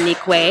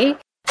unique way,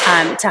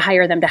 to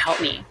hire them to help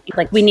me.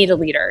 Like, we need a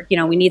leader,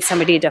 we need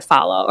somebody to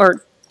follow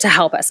or to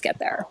help us get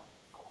there.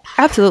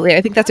 Absolutely.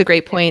 I think that's a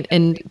great point.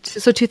 And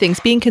so two things,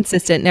 being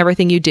consistent in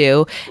everything you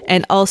do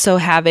and also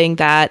having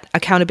that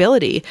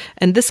accountability.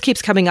 And this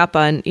keeps coming up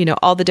on,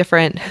 all the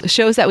different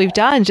shows that we've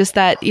done, just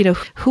that,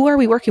 who are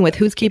we working with?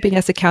 Who's keeping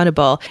us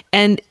accountable?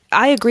 And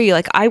I agree.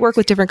 Like, I work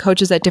with different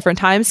coaches at different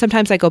times.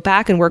 Sometimes I go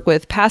back and work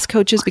with past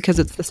coaches because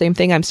it's the same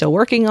thing I'm still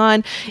working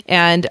on.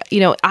 And,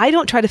 I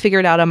don't try to figure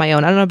it out on my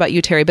own. I don't know about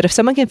you, Teri, but if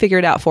someone can figure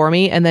it out for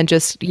me and then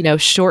just,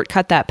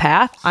 shortcut that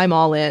path, I'm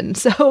all in.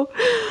 So...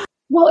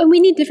 Well, and we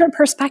need different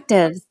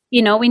perspectives.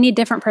 We need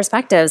different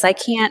perspectives. I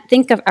can't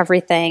think of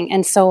everything.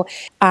 And so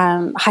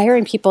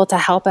hiring people to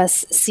help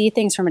us see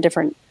things from a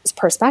different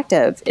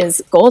perspective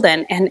is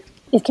golden. And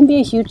it can be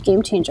a huge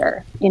game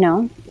changer,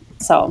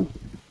 so...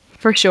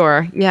 For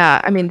sure. Yeah.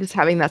 Just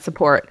having that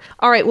support.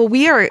 All right. Well,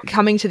 we are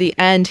coming to the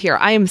end here.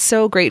 I am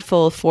so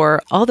grateful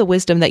for all the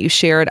wisdom that you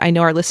shared. I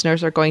know our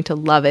listeners are going to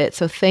love it.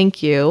 So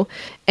thank you.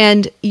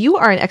 And you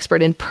are an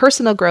expert in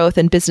personal growth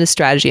and business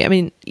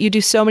strategy. You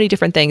do so many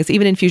different things,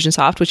 even in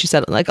Infusionsoft, which you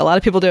said, like, a lot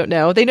of people don't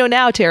know. They know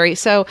now, Teri.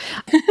 So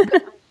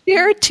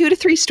there are 2 to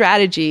 3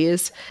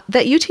 strategies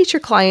that you teach your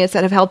clients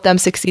that have helped them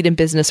succeed in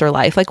business or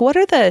life. Like, what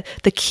are the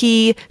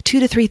key 2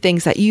 to 3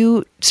 things that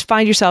you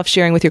find yourself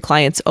sharing with your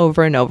clients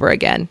over and over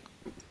again?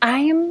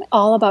 I'm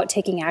all about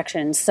taking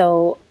action.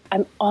 So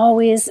I'm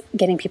always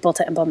getting people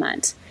to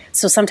implement.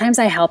 So sometimes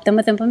I help them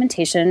with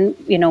implementation,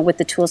 with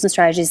the tools and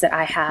strategies that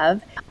I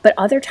have. But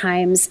other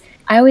times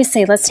I always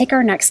say, let's take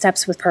our next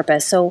steps with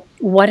purpose. So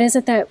what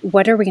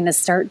are we going to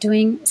start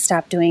doing,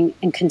 stop doing,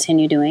 and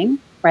continue doing?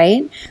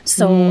 Right?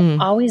 So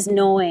always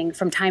knowing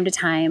from time to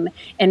time,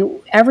 and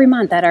every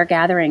month at our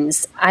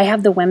gatherings, I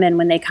have the women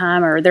when they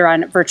come or they're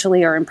on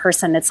virtually or in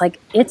person,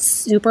 it's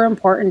super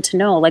important to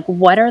know, like,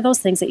 what are those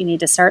things that you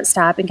need to start,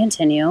 stop, and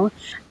continue?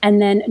 And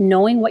then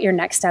knowing what your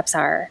next steps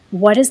are.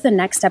 What is the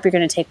next step you're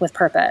going to take with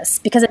purpose?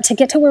 Because to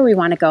get to where we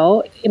want to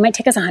go, it might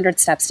take us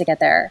 100 steps to get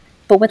there.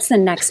 But what's the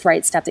next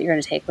right step that you're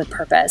going to take with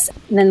purpose?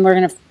 And then we're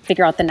going to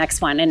figure out the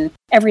next one. And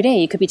every day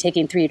you could be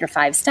taking 3 to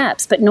 5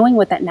 steps, but knowing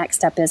what that next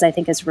step is, I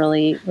think is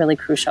really, really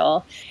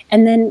crucial.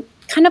 And then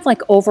kind of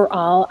like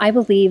overall, I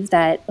believe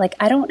that like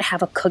I don't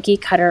have a cookie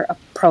cutter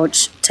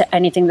approach to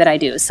anything that I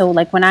do. So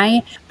like when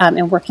I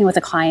am working with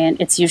a client,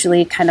 it's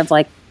usually kind of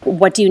like,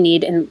 what do you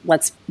need? And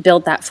let's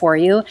build that for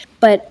you.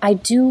 But I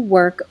do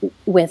work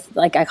with,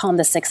 like, I call them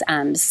the 6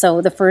 M's.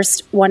 So the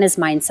first one is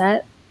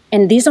mindset.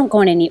 And these don't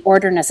go in any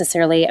order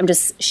necessarily. I'm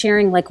just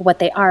sharing like what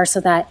they are so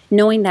that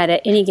knowing that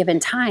at any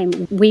given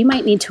time, we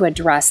might need to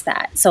address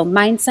that. So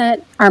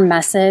mindset, our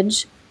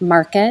message,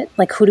 market,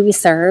 like who do we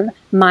serve,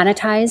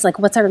 monetize, like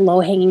what's our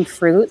low hanging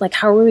fruit? Like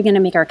how are we going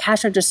to make our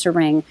cash register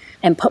ring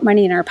and put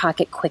money in our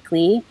pocket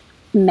quickly?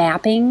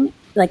 Mapping,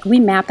 like we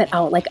map it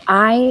out. Like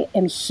I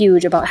am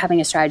huge about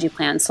having a strategy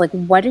plan. So like,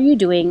 what are you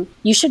doing?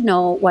 You should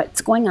know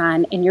what's going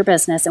on in your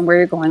business and where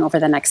you're going over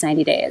the next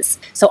 90 days.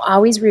 So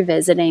always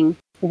revisiting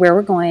where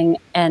we're going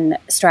and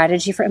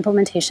strategy for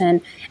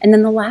implementation. And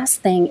then the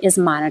last thing is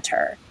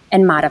monitor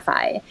and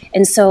modify.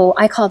 And so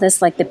I call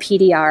this like the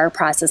PDR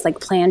process, like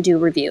plan, do,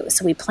 review.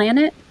 So we plan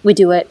it, we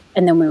do it,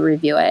 and then we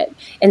review it.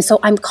 And so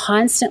I'm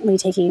constantly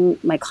taking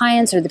my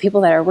clients or the people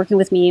that are working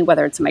with me,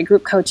 whether it's my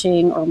group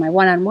coaching or my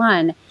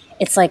one-on-one,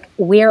 it's like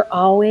we're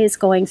always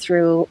going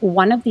through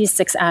one of these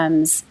 6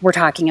 M's we're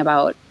talking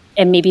about,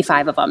 and maybe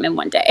 5 of them in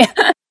one day.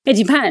 It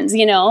depends,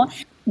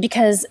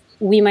 because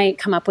we might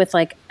come up with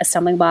like a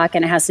stumbling block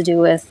and it has to do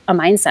with a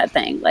mindset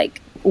thing.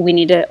 Like we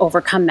need to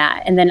overcome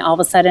that. And then all of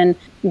a sudden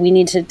we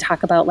need to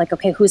talk about like,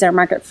 okay, who's our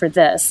market for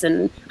this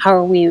and how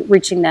are we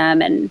reaching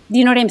them? And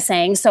you know what I'm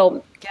saying?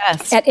 So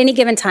yes, at any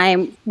given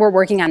time, we're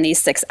working on these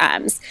 6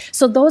 M's.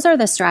 So those are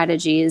the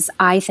strategies.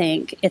 I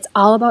think it's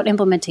all about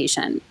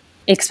implementation,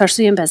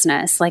 especially in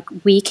business. Like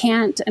we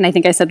can't, and I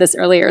think I said this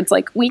earlier, it's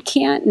like, we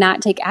can't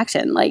not take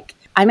action. Like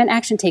I'm an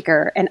action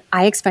taker and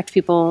I expect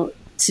people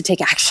to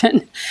take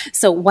action.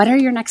 So what are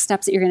your next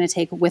steps that you're going to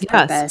take with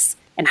purpose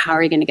and how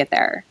are you going to get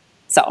there?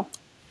 So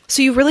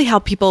you really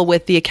help people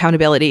with the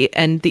accountability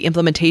and the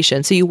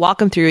implementation. So you walk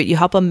them through it, you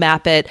help them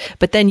map it,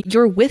 but then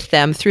you're with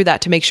them through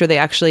that to make sure they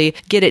actually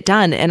get it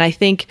done. And I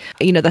think,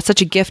 that's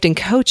such a gift in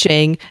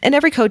coaching, and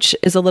every coach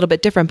is a little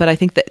bit different, but I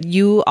think that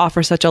you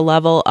offer such a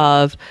level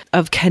of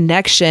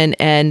connection,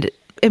 and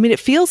I mean, it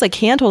feels like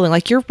hand-holding,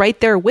 like you're right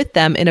there with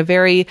them in a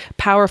very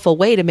powerful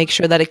way to make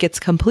sure that it gets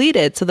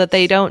completed so that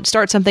they don't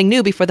start something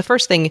new before the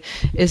first thing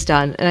is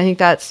done. And I think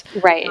that's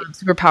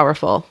super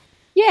powerful.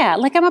 Yeah,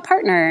 like I'm a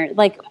partner,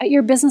 like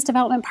your business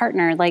development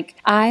partner. Like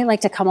I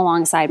like to come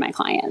alongside my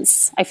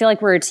clients. I feel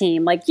like we're a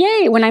team. Like,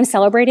 yay, when I'm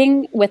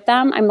celebrating with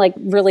them, I'm like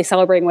really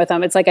celebrating with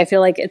them. It's like I feel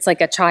like it's like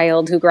a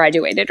child who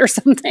graduated or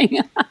something.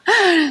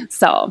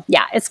 So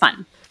yeah, it's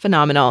fun.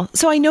 Phenomenal.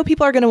 So I know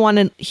people are going to want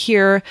to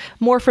hear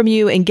more from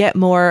you and get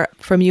more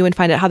from you and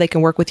find out how they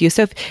can work with you.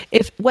 So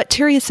if what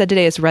Teri has said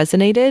today has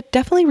resonated,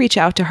 definitely reach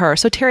out to her.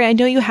 So Teri, I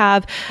know you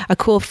have a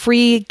cool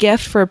free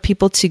gift for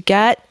people to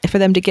get, for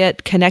them to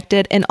get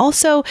connected. And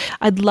also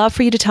I'd love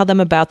for you to tell them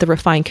about the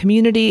Refine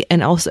community,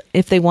 and also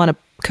if they want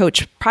to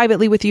coach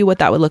privately with you, what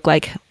that would look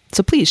like.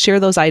 So please share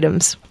those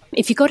items.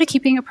 If you go to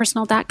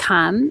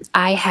keepingitpersonal.com,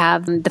 I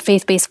have the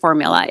faith-based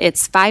formula.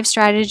 It's 5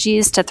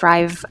 strategies to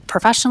thrive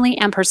professionally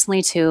and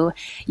personally too.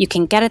 You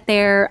can get it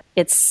there.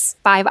 It's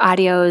 5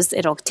 audios.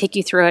 It'll take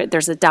you through it.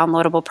 There's a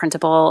downloadable,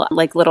 printable,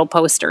 like little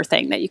poster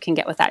thing that you can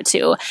get with that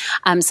too.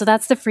 So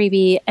that's the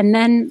freebie. And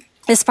then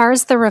as far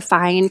as the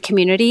Refine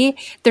community,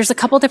 there's a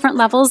couple different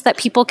levels that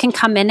people can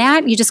come in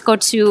at. You just go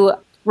to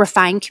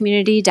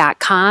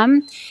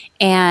refinecommunity.com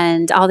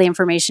and all the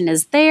information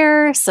is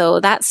there. So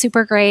that's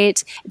super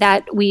great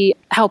that we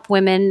help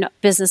women,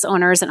 business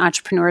owners and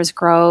entrepreneurs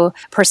grow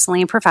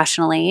personally and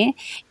professionally.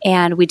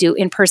 And we do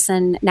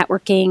in-person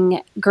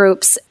networking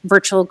groups,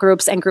 virtual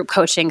groups, and group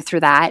coaching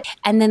through that.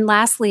 And then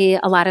lastly,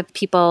 a lot of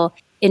people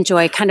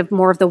enjoy kind of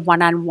more of the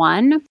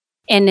one-on-one.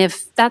 And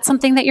if that's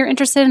something that you're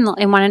interested in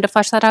and wanting to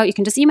flesh that out, you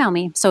can just email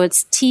me. So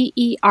it's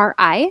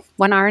TERI,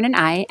 1 R and an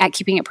I, at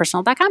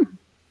keepingitpersonal.com.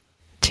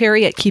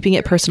 Teri at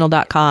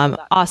keepingitpersonal.com.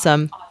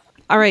 Awesome.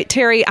 All right,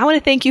 Teri, I want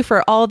to thank you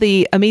for all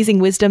the amazing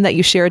wisdom that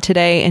you shared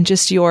today and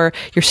just your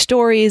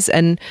stories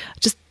and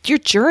just your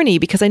journey,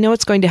 because I know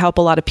it's going to help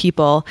a lot of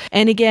people.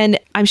 And again,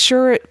 I'm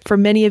sure for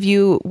many of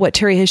you, what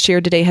Teri has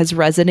shared today has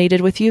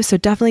resonated with you. So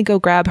definitely go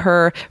grab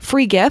her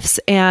free gifts.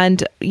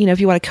 And, if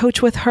you want to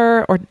coach with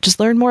her or just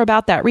learn more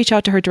about that, reach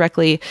out to her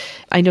directly.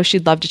 I know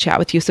she'd love to chat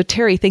with you. So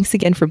Teri, thanks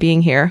again for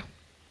being here.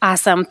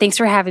 Awesome. Thanks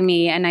for having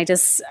me. And I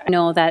just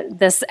know that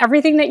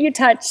everything that you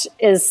touch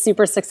is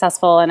super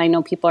successful. And I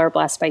know people are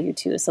blessed by you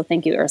too. So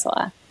thank you,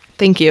 Ursula.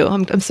 Thank you.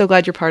 I'm so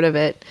glad you're part of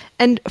it.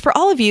 And for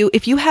all of you,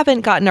 if you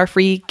haven't gotten our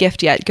free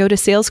gift yet, go to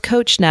Sales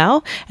Coach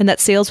Now, and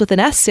that's sales with an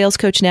S,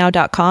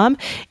 salescoachnow.com.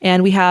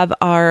 And we have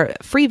our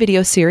free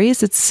video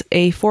series. It's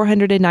a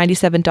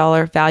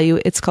 $497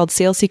 value. It's called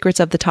Sales Secrets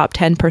of the Top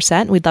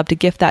 10%. We'd love to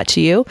gift that to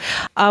you.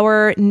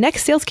 Our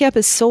next sales camp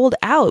is sold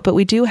out, but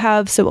we do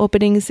have some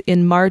openings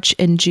in March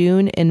and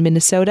June in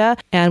Minnesota.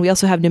 And we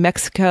also have New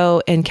Mexico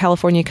and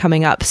California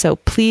coming up. So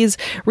please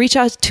reach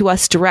out to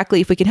us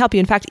directly if we can help you.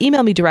 In fact,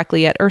 email me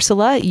directly at Ursula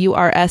Ursula,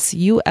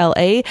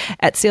 Ursula,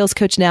 at Sales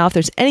Coach Now. If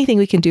there's anything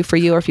we can do for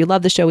you, or if you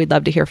love the show, we'd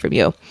love to hear from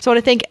you. So I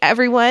want to thank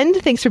everyone.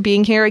 Thanks for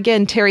being here.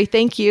 Again, Teri,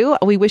 thank you.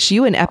 We wish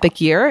you an epic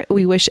year.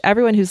 We wish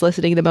everyone who's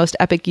listening the most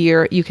epic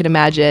year you can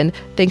imagine.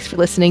 Thanks for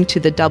listening to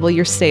the Double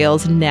Your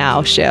Sales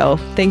Now show.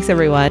 Thanks,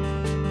 everyone.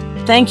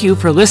 Thank you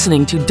for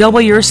listening to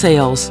Double Your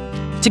Sales.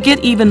 To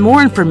get even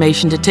more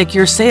information to take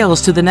your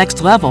sales to the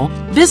next level,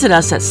 visit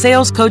us at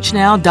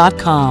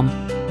salescoachnow.com.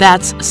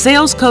 That's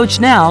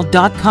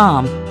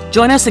salescoachnow.com.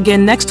 Join us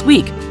again next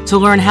week to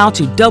learn how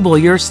to double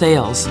your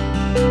sales.